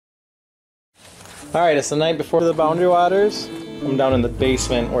Alright, it's the night before the Boundary Waters. I'm down in the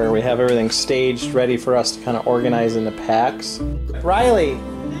basement where we have everything staged, ready for us to kind of organize into packs. Riley,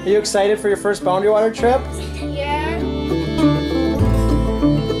 are you excited for your first Boundary Water trip? Yeah.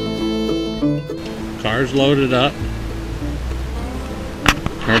 Car's loaded up.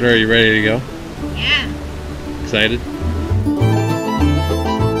 Carter, are you ready to go? Yeah. Excited?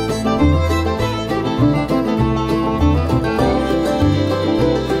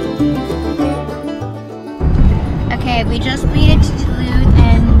 Okay, we just made it to Duluth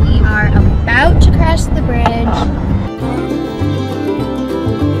and we are about to cross the bridge.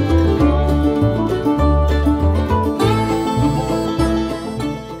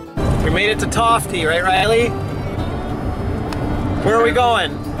 We made it to Tofty, right, Riley? Where are we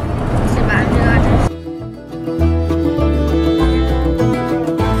going? To Boundary Waters.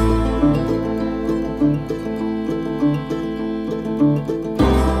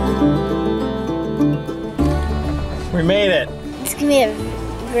 We made it. It's gonna be a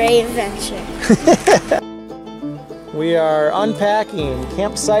great adventure. We are unpacking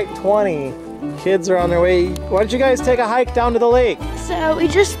campsite 20. Kids are on their way. Why don't you guys take a hike down to the lake? So we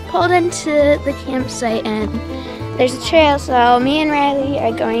just pulled into the campsite and there's a trail, so me and Riley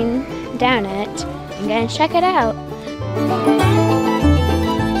are going down it. I'm gonna check it out.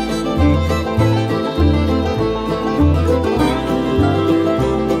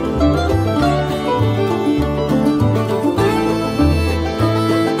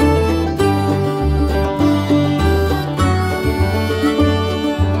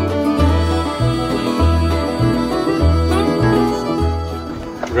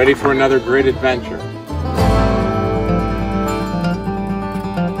 Ready for another great adventure.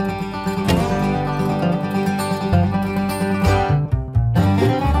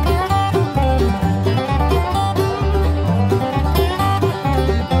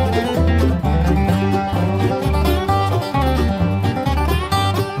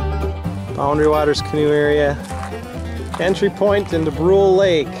 Boundary Waters canoe area. Entry point into Brule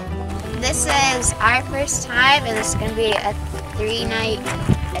Lake. This is our first time and this is gonna be a 3-night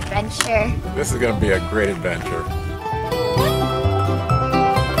adventure. This is going to be a great adventure.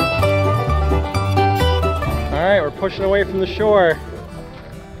 All right, we're pushing away from the shore.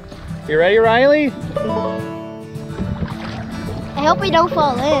 You ready, Riley? I hope we don't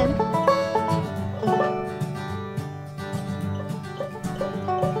fall in.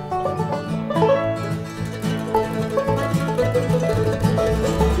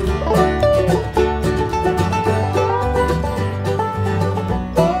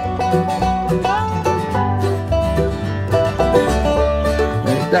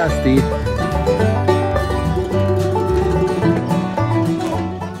 Dusty.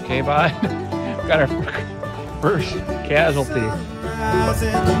 Okay, bye. Got our first casualty.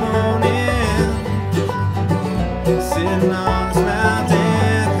 Sitting on this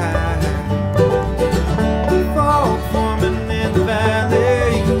mountain high, fog forming in the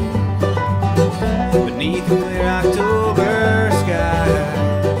valley, beneath the clear October sky.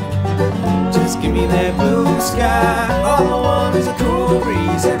 Just give me that blue sky. All I want is a cool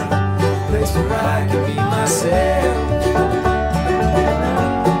breeze and a place where I can be myself. A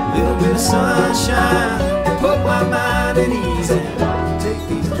little bit of sunshine, put my mind at ease and take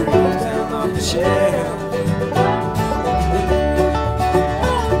these dreams down off the shelf.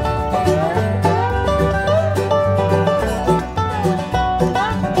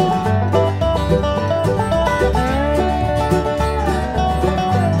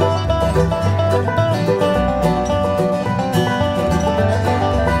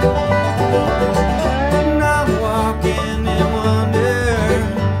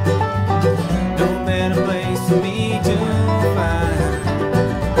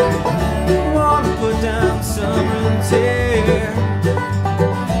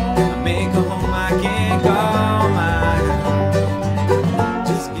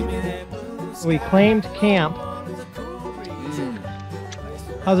 We claimed camp.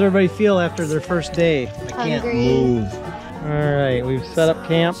 How's everybody feel after their first day? I can't move. All right, we've set up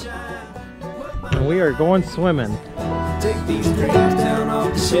camp and we are going swimming. Take these dreams down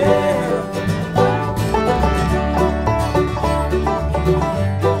off the shelf.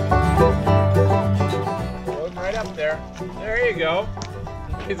 Right up there. There you go.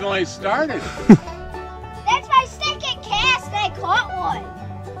 It's only started. That's my second cast and I caught one.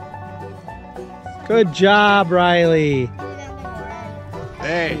 Good job, Riley.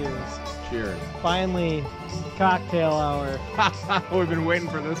 Hey, cheers. Finally, cocktail hour. We've been waiting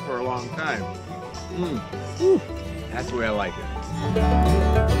for this for a long time. That's the way I like it.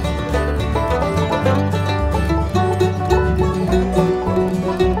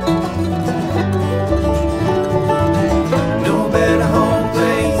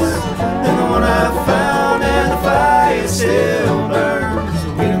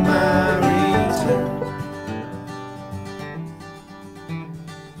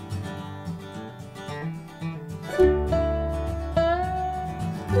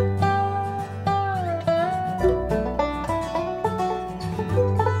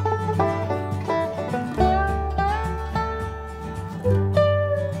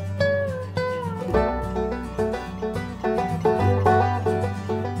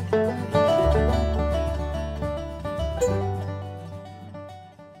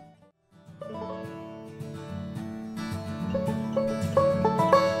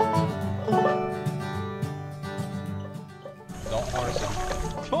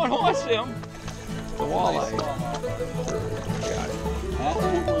 lost him. The walleye.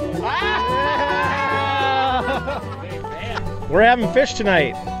 We're having fish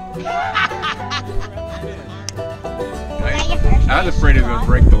tonight. I was afraid he was going to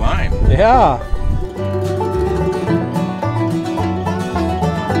break the line. Yeah.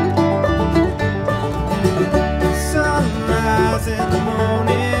 Sunrise in the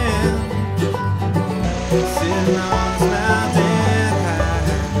morning, sitting on this mountain high,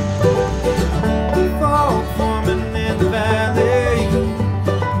 fog forming in the valley,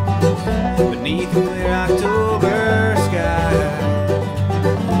 beneath the clear October sky.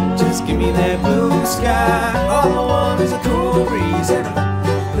 Just give me that blue sky. All I want is a cool breeze and a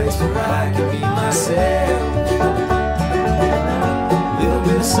place where I can be myself. A little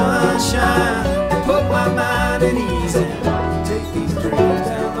bit of sunshine, put my mind at ease and take these dreams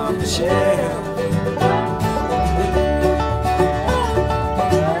down off the shelf.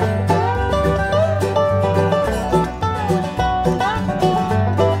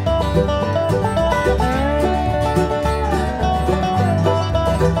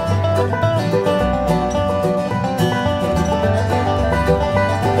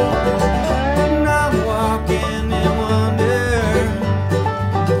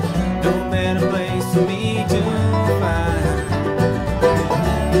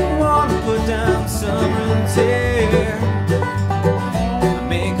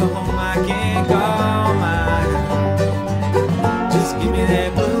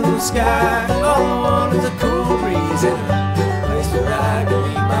 Sky. All I want is a cool breeze and a place where I can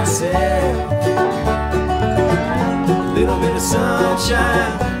be myself. A little bit of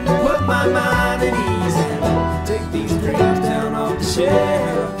sunshine, put my mind at ease and take these dreams down off the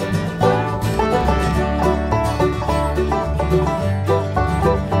shelf.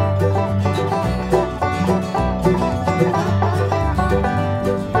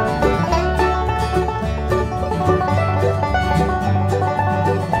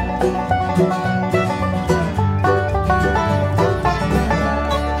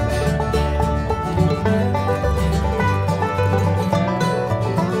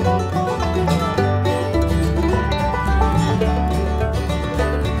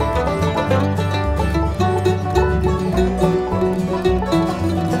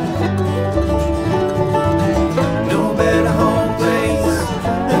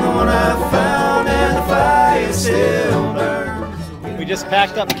 We just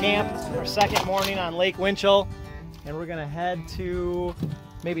packed up camp, our second morning on Lake Winchell, and we're gonna head to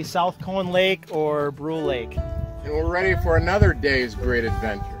maybe South Cone Lake or Brule Lake. And we're ready for another day's great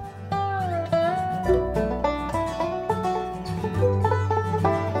adventure.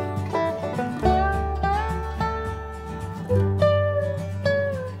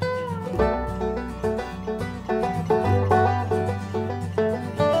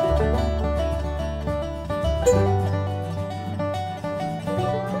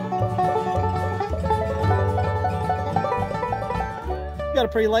 You got a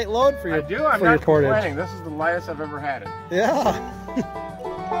pretty light load for your I do. I'm for your not portage. complaining. This is the lightest I've ever had it. Yeah.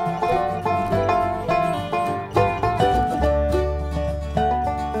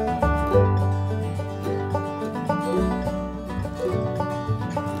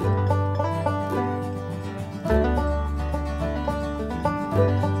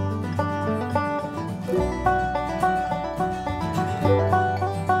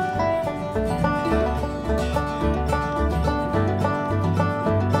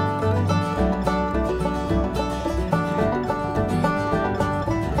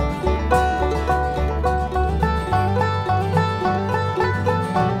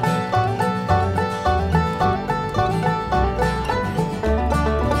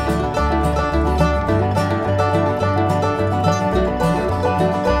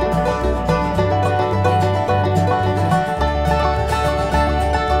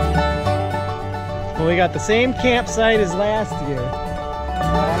 We got the same campsite as last year.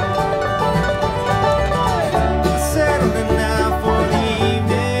 Settling out for the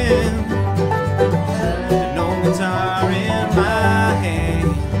evening, no guitar in my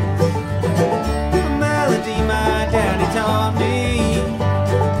hand. A melody my daddy taught me,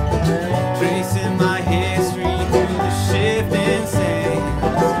 tracing my history through the shifting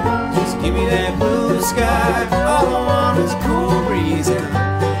sands. Just give me that blue sky. All I want is a cool breeze and a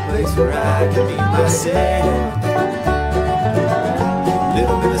place where I can be myself.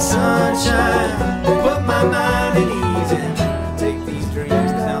 Little bit of sunshine, put my mind at ease and take these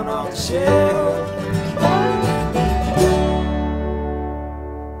dreams down off the shelf.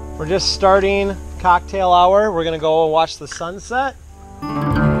 We're just starting cocktail hour. We're gonna go and watch the sunset.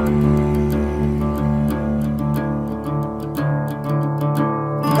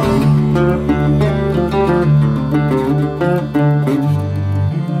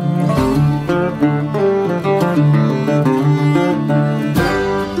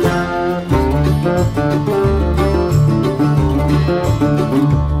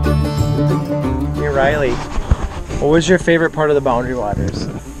 Hey Riley, what was your favorite part of the Boundary Waters?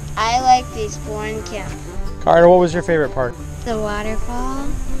 I like the exploring camp. Carter, what was your favorite part? The waterfall.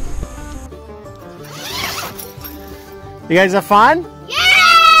 You guys have fun? Yeah!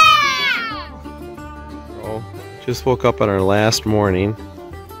 Oh, just woke up on our last morning.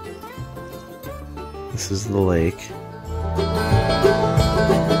 This is the lake.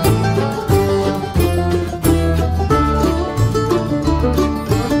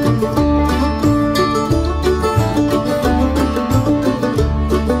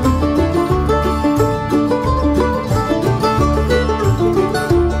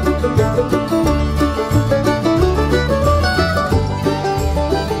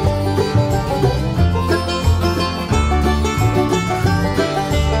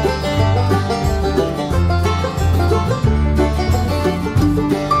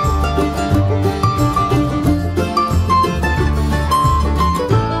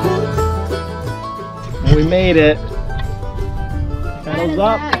 We made it. Pedals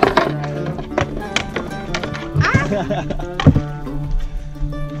up.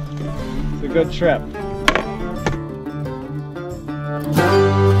 It's a good trip.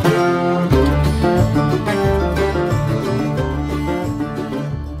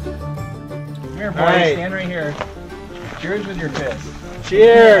 Here, boys, right. stand right here. Cheers with your fist.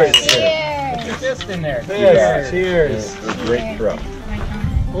 Cheers! Put your fist in there. Cheers! A great trip.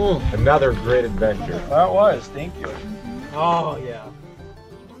 Another great adventure. That was, thank you. Oh, yeah.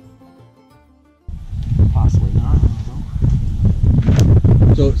 Possibly not.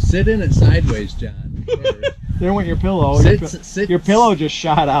 So sit in it sideways, John. There went your pillow. Sit, Your pillow just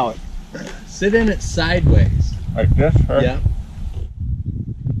shot out. Sit in it sideways. Like this? Huh? Yeah.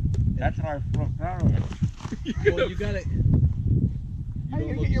 That's our front door. Well, you gotta. How do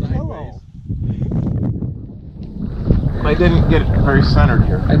you get your pillow? I didn't get it very centered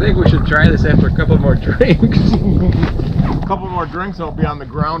here. I think we should try this after a couple more drinks. A couple more drinks, it'll be on the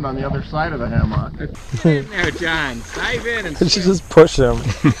ground on the other side of the hammock. Get in there, John. Dive in and You should just push him.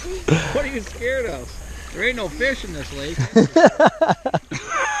 What are you scared of? There ain't no fish in this lake.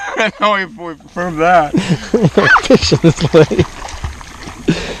 I know if we proved that. Fish in this lake.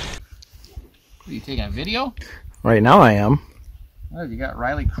 Are you taking a video? Right now I am. Oh, you got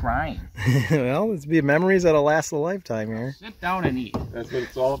Riley crying. Well, it's be memories that'll last a lifetime here. Sit down and eat. That's what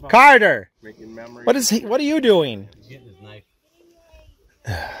it's all about. Carter! Making memories. What are you doing? He's getting his knife.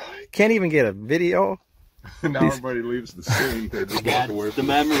 Can't even get a video. Now everybody leaves the scene. They just walk away The from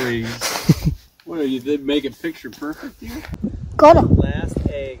memories. What are you, did make it picture perfect here? Go to. Last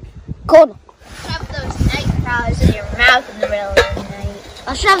egg. Go to. Shove those night crawlers in your mouth in the middle of the night.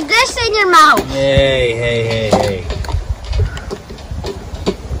 I'll shove this in your mouth. Hey.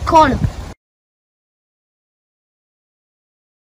 Go to.